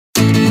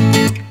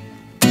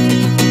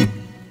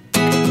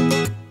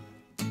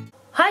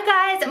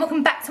Hi guys, and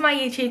welcome back to my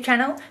YouTube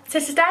channel. So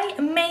today,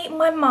 me,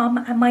 my mum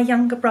and my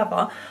younger brother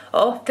are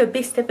off to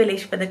Bicester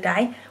village for the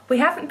day. We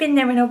haven't been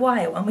there in a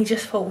while and we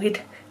just thought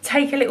we'd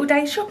take a little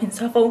day shopping,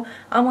 so I thought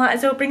I might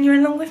as well bring you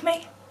along with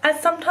me,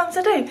 as sometimes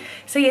I do.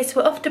 So yes,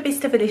 we're off to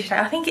Bicester village today.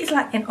 I think it's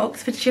like in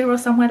Oxfordshire or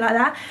somewhere like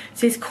that,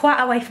 so it's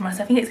quite away from us.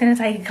 I think it's going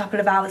to take a couple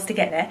of hours to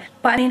get there,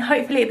 but I mean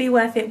hopefully it'll be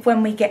worth it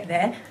when we get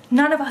there.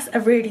 None of us are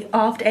really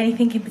after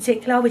anything in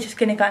particular. We're just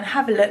going to go and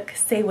have a look,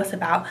 see what's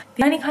about.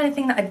 The only kind of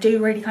thing that I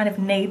do really kind of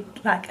need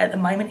like at the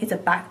moment is a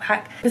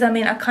backpack, because I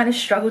mean I kind of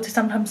struggle to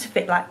sometimes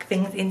fit like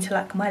things into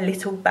like my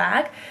little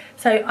bag.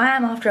 So I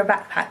am after a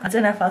backpack. I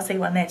don't know if I'll see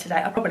one there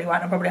today. I probably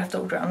won't. I'll probably have to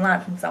order it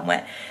online from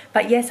somewhere.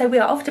 But yeah, so we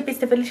are off to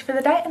Bicester village for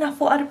the day and I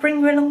thought I'd bring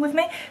you along with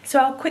me. So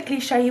I'll quickly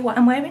show you what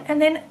I'm wearing and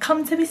then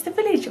come to Bicester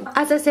village.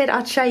 As I said,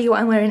 I'd show you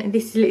what I'm wearing, and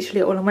this is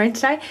literally all I'm wearing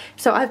today.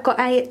 So I've got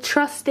a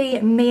trusty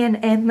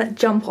Me&M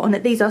jumper on.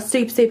 These are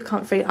super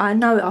comfy. I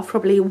know I've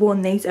probably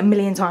worn these a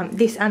million times.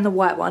 This and the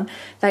white one.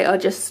 They are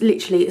just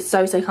literally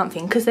so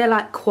comfy because they're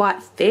like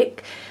quite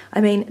thick. I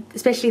mean,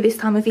 especially this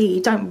time of year,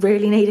 you don't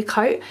really need a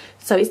coat.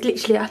 So it's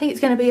literally, I think it's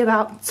going to be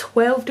about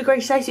 12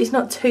 degrees today, so it's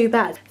not too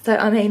bad. So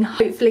I mean,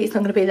 hopefully it's not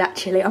going to be that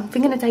chilly. I'm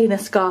thinking of taking a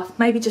scarf,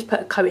 maybe just put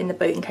a coat in the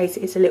boot in case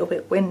it's a little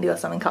bit windy or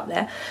something up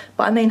there.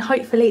 But I mean,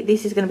 hopefully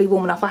this is going to be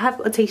warm enough. I have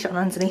got a t-shirt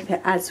underneath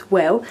it as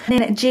well. And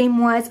then jean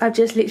wise, I've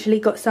just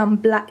literally got some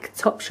black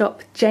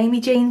Topshop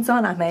Jamie jeans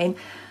on. I mean,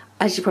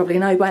 as you probably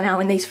know by now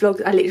in these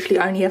vlogs, I literally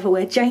only ever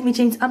wear Jamie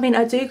jeans. I mean,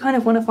 I do kind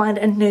of want to find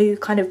a new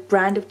kind of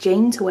brand of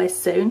jean to wear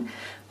soon.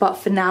 But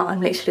for now,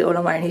 I'm literally all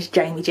I'm wearing is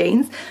Jamie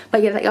jeans.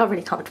 But yeah, they are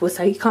really comfortable,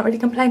 so you can't really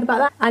complain about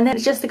that. And then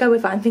just to go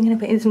with it, I'm thinking of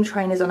putting some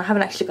trainers on. I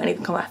haven't actually got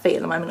anything on my feet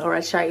at the moment, or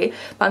I'll show you.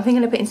 But I'm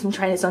thinking of putting some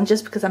trainers on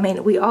just because, I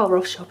mean, we are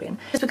off shopping.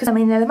 Just because, I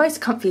mean, they're the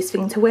most comfiest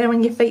thing to wear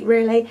on your feet,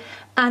 really.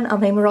 And, I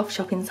mean, we're off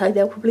shopping, so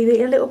there'll probably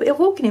be a little bit of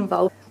walking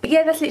involved. But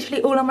yeah, that's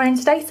literally all I'm wearing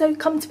today, so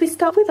come to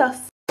Bicester with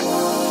us.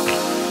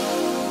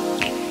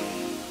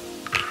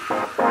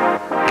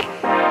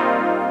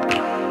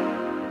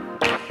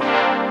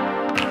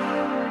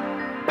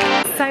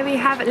 So we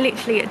have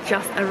literally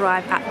just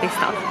arrived at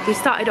Bicester. We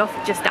started off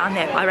just down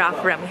there by Ralph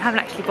Lauren. We haven't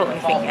actually bought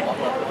anything yet,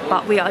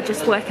 but we are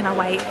just working our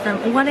way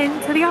from one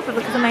end to the other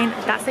because, I mean,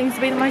 that seems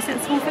to be the most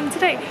sensible thing to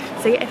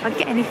do. So yeah, if I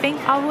get anything,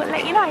 I will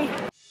let you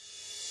know.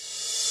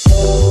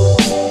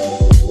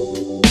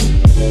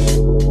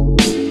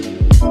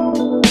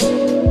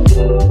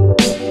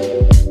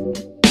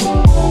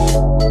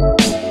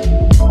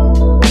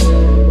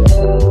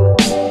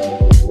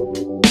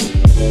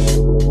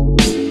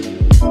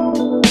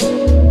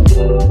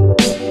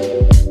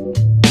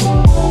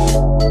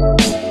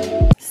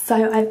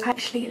 So I've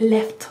actually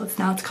left TODS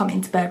now to come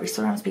into Burberry.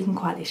 Sorry I'm speaking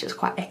quietly, it's just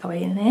quite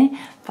echoey in there.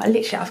 But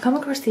literally I've come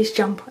across this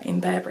jumper in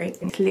Burberry,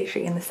 and it's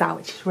literally in the sale,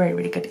 which is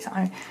really good.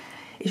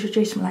 It's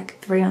reduced from like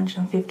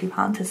 £350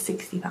 to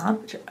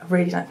 £60, which I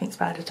really don't think is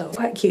bad at all.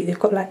 Quite cute. They've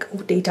got like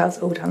all details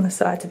all down the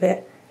side of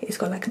it. It's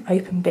got like an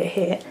open bit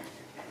here.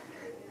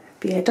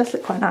 But yeah, it does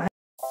look quite nice.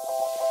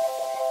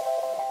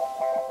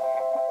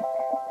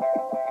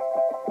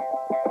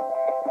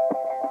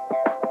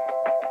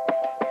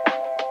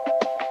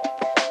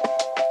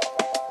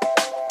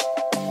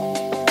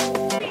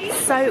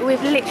 So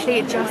we've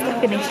literally just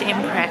finished in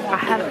prep. I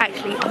have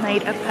actually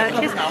made a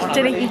purchase.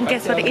 Don't know if you can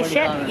guess what it is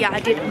yet. Yeah,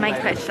 I did make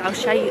a purchase. I'll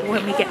show you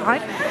when we get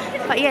home.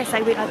 But yeah,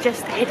 so we are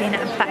just heading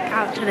back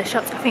out to the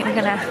shops. I think we're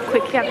going to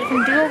quickly have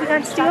some DIOR. We're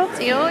going to DIOR?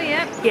 DIOR,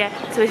 yeah.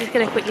 Yeah, so we're just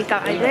going to quickly go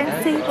over there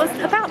and see what's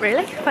about,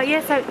 really. But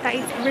yeah, so that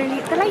is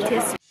really the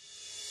latest.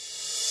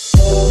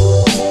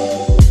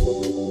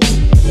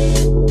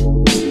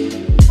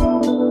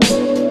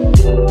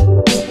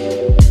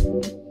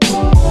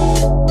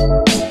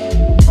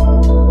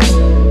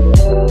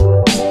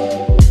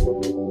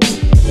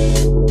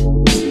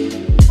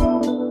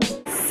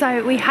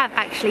 So we have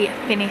actually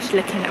finished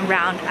looking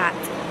around at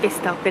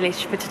Bicester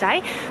village for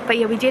today, but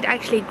yeah, we did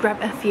actually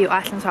grab a few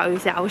items while we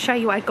was there. I will show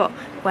you what I got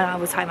when I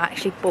was home. I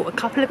actually bought a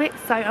couple of bits,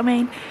 so I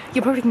mean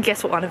you probably can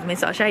guess what one of them is,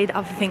 so I'll show you the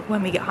other thing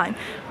when we get home.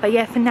 But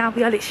yeah, for now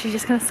we are literally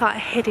just going to start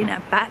heading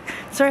back.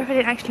 Sorry if I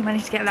didn't actually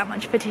manage to get that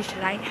much footage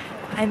today.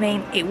 I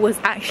mean, it was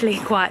actually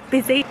quite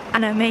busy,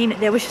 and I mean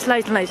there was just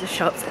loads and loads of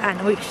shops, and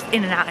we were just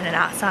in and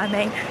out, so I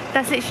mean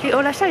that's literally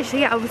all I showed you. So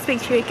yeah, I will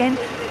speak to you again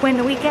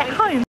when we get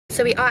home.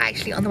 So we are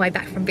actually on the way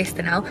back from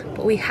Bicester now,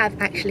 but we have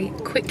actually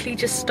quickly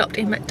just stopped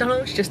in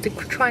McDonald's just to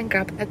try and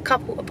grab a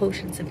couple of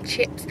portions of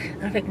chips.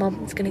 And I think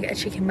Mum's going to get a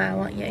chicken mayo,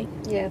 aren't you?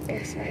 Yeah, I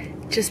think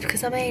so. Just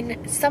because, I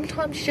mean,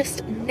 sometimes you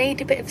just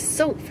need a bit of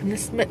salt from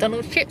this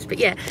McDonald's chips. But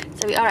yeah,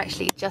 so we are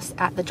actually just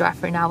at the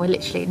drive-thru now. We're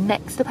literally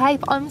next to pay,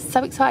 but I'm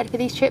so excited for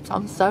these chips.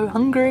 I'm so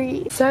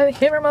hungry. So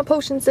here are my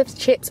portions of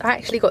chips. I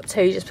actually got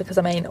two just because,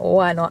 I mean,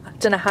 why not? I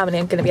don't know how many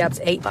I'm going to be able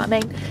to eat, but I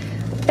mean,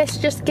 let's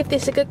just give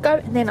this a good go.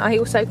 And then I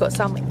also got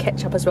some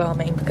ketchup as well, I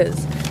mean,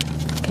 because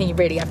can you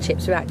really have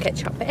chips without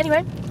ketchup? But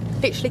anyway,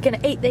 literally gonna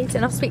eat these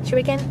and I'll speak to you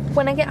again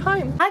when I get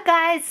home. Hi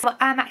guys, so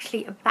I'm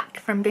actually back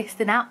from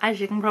Bicester now.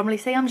 As you can probably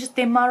see, I'm just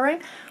in my room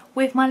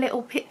with my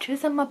little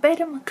pictures and my bed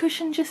and my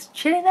cushion just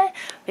chilling there.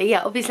 But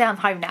yeah, obviously I'm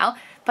home now.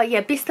 But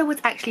yeah, Bicester was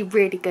actually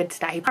really good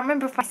today. I can't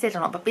remember if I said or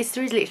not, but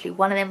Bicester is literally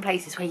one of them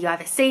places where you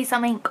either see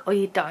something or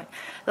you don't.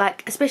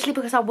 Like, especially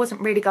because I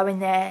wasn't really going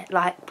there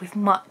like with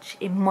much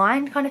in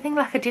mind kind of thing.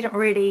 Like, I didn't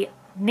really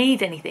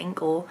need anything,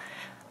 or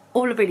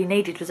all I really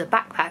needed was a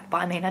backpack, but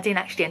I mean, I didn't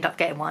actually end up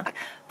getting one.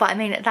 But I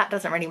mean, that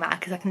doesn't really matter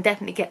because I can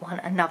definitely get one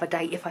another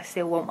day if I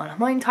still want one. I'm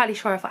not entirely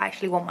sure if I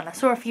actually want one. I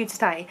saw a few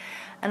today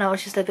and I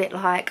was just a bit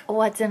like, oh,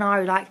 I don't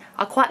know, like,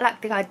 I quite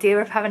like the idea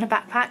of having a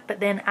backpack, but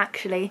then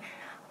actually,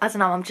 I don't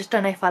know, I just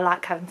don't know if I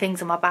like having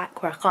things on my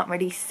back where I can't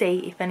really see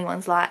if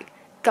anyone's like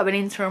going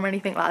into them or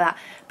anything like that.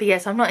 But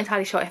yes, I'm not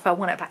entirely sure if I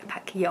want a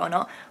backpack yet or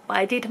not, but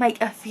I did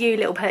make a few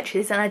little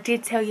purchases and I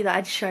did tell you that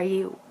I'd show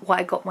you what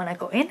I got when I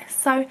got in,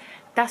 so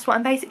that's what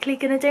I'm basically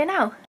gonna do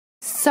now.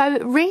 So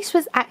Reese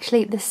was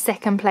actually the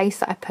second place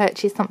that I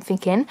purchased something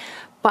in,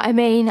 but I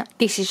mean,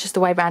 this is just the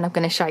way around I'm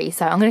going to show you.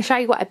 So I'm going to show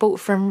you what I bought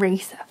from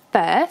Reese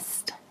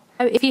first.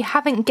 So if you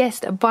haven't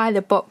guessed by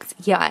the box,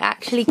 yeah, I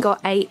actually got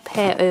a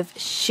pair of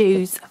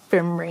shoes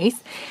from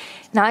Reese.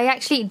 Now, I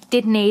actually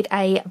did need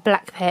a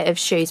black pair of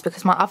shoes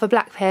because my other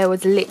black pair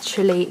was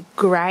literally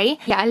grey.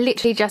 Yeah, I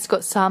literally just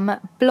got some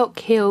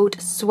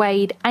block-heeled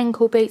suede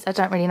ankle boots. I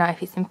don't really know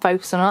if it's in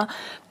focus or not,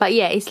 but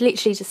yeah, it's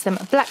literally just some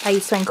black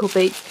lace ankle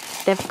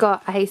boots. They've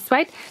got a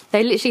suede.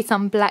 They're literally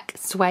some black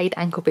suede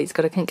ankle boots.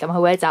 God, I couldn't get my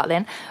words out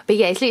then. But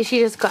yeah, it's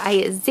literally just got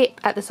a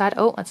zip at the side.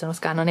 Oh, I don't know what's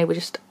going on here. We're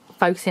just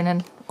focusing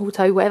and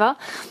auto whatever,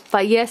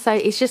 but yeah, so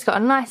it's just got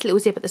a nice little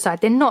zip at the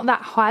side. They're not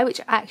that high, which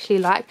I actually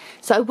like,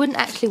 so I wouldn't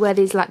actually wear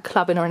these like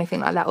clubbing or anything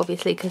like that,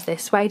 obviously, because they're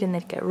suede and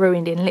they'd get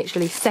ruined in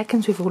literally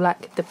seconds with all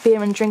like the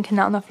beer and drinking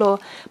out on the floor.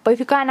 But if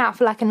you're going out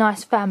for like a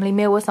nice family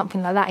meal or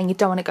something like that and you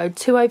don't want to go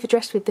too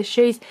overdressed with the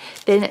shoes,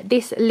 then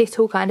this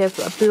little kind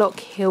of block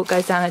heel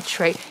goes down a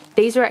treat.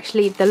 These are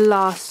actually the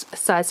last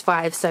size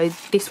 5, so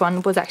this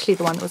one was actually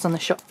the one that was on the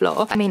shop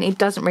floor. I mean, it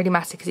doesn't really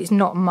matter because it's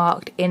not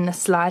marked in the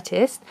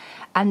slightest.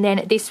 And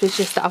then this was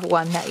just the other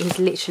one that is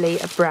literally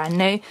a brand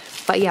new.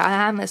 But yeah,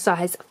 I am a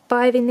size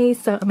 5 in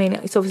these, so I mean,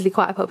 it's obviously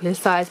quite a popular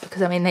size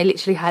because I mean, they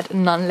literally had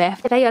none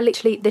left. They are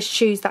literally the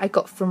shoes that I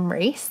got from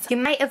Reese. You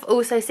may have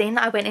also seen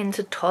that I went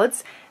into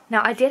TODS.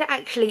 Now, I did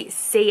actually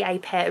see a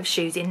pair of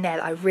shoes in there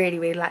that I really,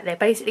 really like. They're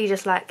basically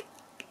just like,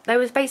 there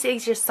was basically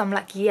just some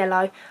like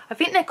yellow, I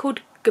think they're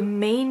called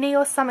Gamini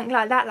or something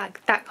like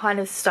that kind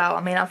of style.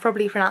 I mean, I've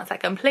probably pronounced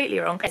that completely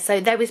wrong. So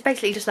there was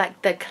basically just like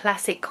the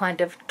classic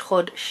kind of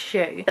TOD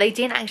shoe. They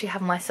didn't actually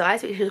have my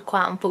size, which was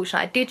quite unfortunate.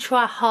 I did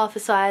try half a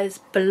size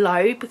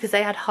below because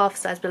they had half a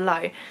size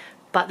below,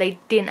 but they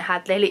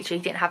literally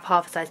didn't have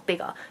half a size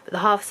bigger. But the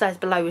half a size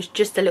below was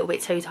just a little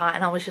bit too tight,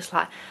 and I was just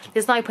like,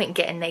 there's no point in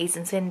getting these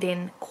and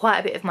spending quite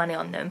a bit of money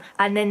on them,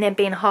 and then them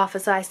being half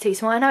a size too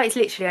small. I know it's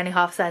literally only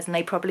half a size and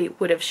they probably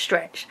would have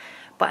stretched,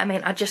 but I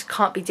mean, I just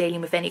can't be dealing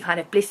with any kind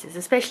of blisters,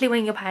 especially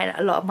when you're paying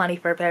a lot of money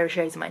for a pair of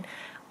shoes. I mean,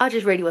 I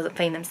just really wasn't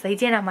feeling them, so they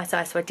didn't have my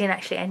size, so I didn't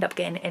actually end up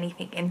getting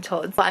anything in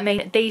TODS. But I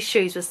mean, these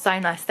shoes were so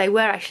nice. They were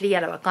actually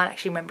yellow. I can't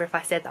actually remember if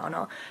I said that or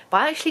not, but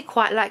I actually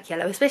quite like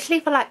yellow, especially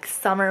for like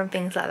summer and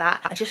things like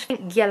that. I just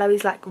think yellow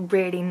is like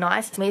really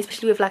nice to me,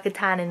 especially with like a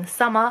tan in the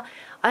summer.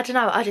 I don't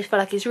know, I just feel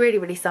like it's really,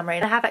 really summery,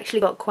 and I have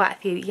actually got quite a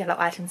few yellow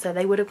items, so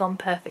they would have gone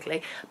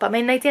perfectly. But I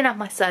mean, they didn't have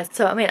my size,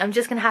 so I mean, I'm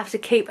just gonna have to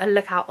keep a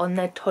lookout on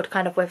the TOD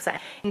kind of website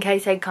in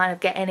case they kind of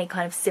get any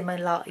kind of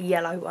similar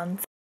yellow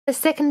ones. The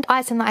second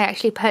item that I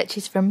actually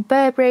purchased from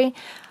Burberry,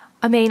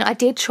 I mean, I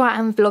did try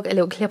and vlog a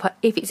little clip.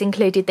 If it's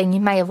included, then you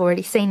may have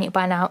already seen it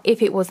by now.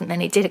 If it wasn't,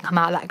 then it didn't come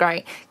out that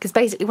great, because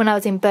basically when I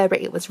was in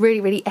Burberry, it was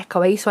really, really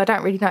echoey, so I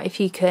don't really know if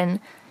you can,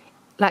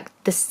 like,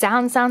 the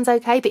sound sounds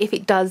okay, but if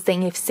it does,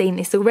 then you've seen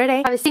this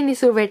already. I've seen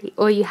this already,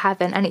 or you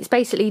haven't, and it's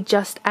basically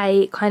just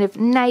a kind of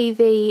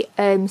navy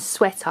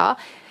sweater.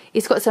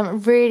 It's got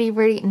some really,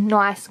 really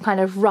nice kind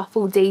of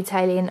ruffle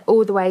detailing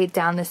all the way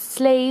down the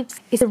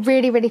sleeves. It's a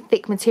really, really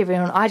thick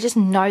material, and I just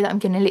know that I'm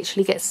going to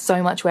literally get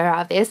so much wear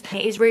out of this.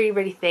 It is really,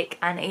 really thick,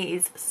 and it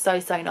is so,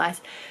 so nice.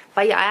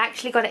 But yeah, I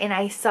actually got it in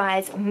a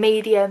size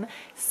medium,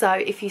 so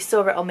if you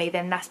saw it on me,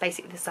 then that's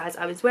basically the size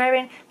I was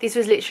wearing. This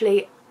was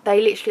literally,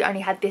 they literally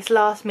only had this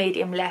last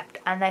medium left,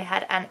 and they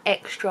had an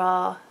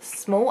extra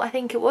small, I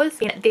think it was,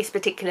 in this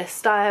particular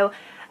style,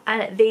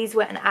 and these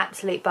were an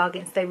absolute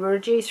bargain. So they were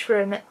reduced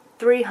from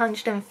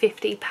 £350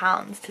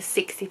 to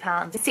 £60.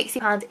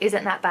 £60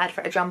 isn't that bad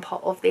for a jumper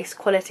of this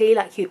quality.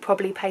 Like, you'd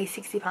probably pay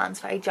 £60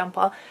 for a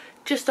jumper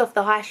just off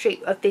the high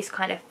street of this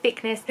kind of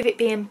thickness. With it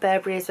being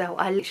Burberry as well,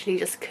 I literally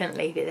just couldn't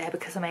leave it there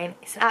because, I mean,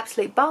 it's an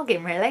absolute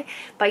bargain really.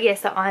 But yeah,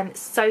 so I'm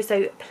so,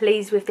 so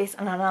pleased with this,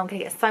 and I know I'm going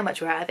to get so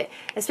much wear out of it,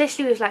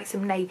 especially with like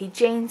some navy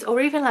jeans, or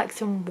even like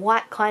some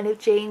white kind of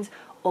jeans,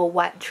 or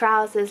white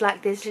trousers.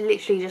 Like, there's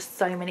literally just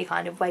so many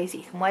kind of ways that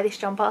you can wear this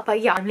jumper.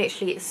 But yeah, I'm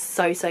literally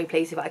so, so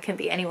pleased with it. I couldn't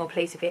be any more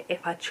pleased with it if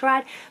I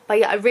tried. But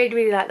yeah, I really,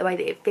 really like the way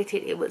that it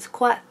fitted. It was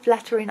quite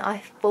flattering, I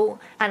thought,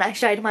 and I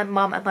showed my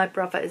mum and my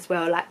brother as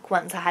well, like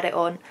once I had it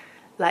on.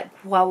 like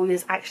while we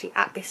was actually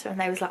at Bicester, and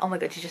they was like, oh my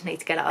god, you just need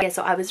to get it. Yeah,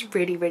 so I was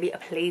really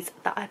pleased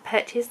that I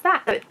purchased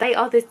that. So they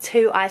are the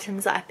 2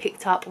 items that I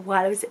picked up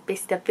while I was at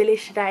Bicester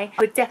Village today.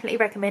 I would definitely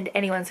recommend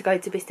anyone to go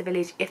to Bicester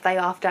Village if they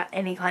are after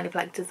any kind of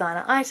like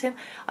designer item.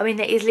 I mean,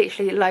 there is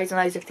literally loads and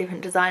loads of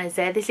different designers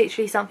there. There's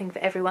literally something for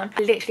everyone.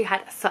 I literally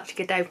had such a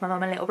good day with my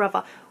mum and little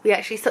brother. We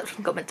actually stopped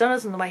and got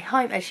McDonald's on the way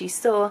home, as you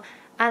saw.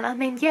 And I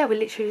mean, yeah, we're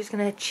literally just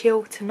going to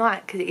chill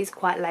tonight because it is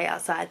quite late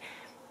outside.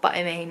 But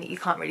I mean, you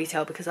can't really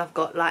tell because I've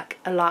got like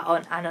a light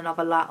on and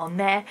another light on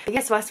there. But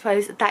yeah, so I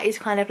suppose that is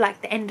kind of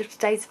like the end of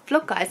today's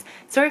vlog, guys.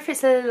 Sorry if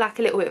it's like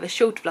a little bit of a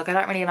short vlog. I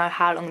don't really know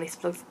how long this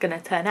vlog's going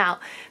to turn out.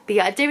 But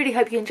yeah, I do really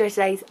hope you enjoyed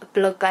today's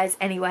vlog, guys,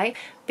 anyway.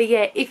 But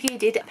yeah, if you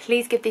did,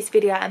 please give this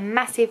video a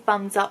massive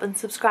thumbs up and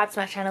subscribe to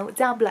my channel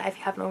down below if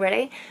you haven't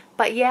already.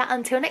 But yeah,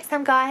 until next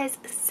time, guys,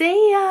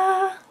 see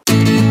ya!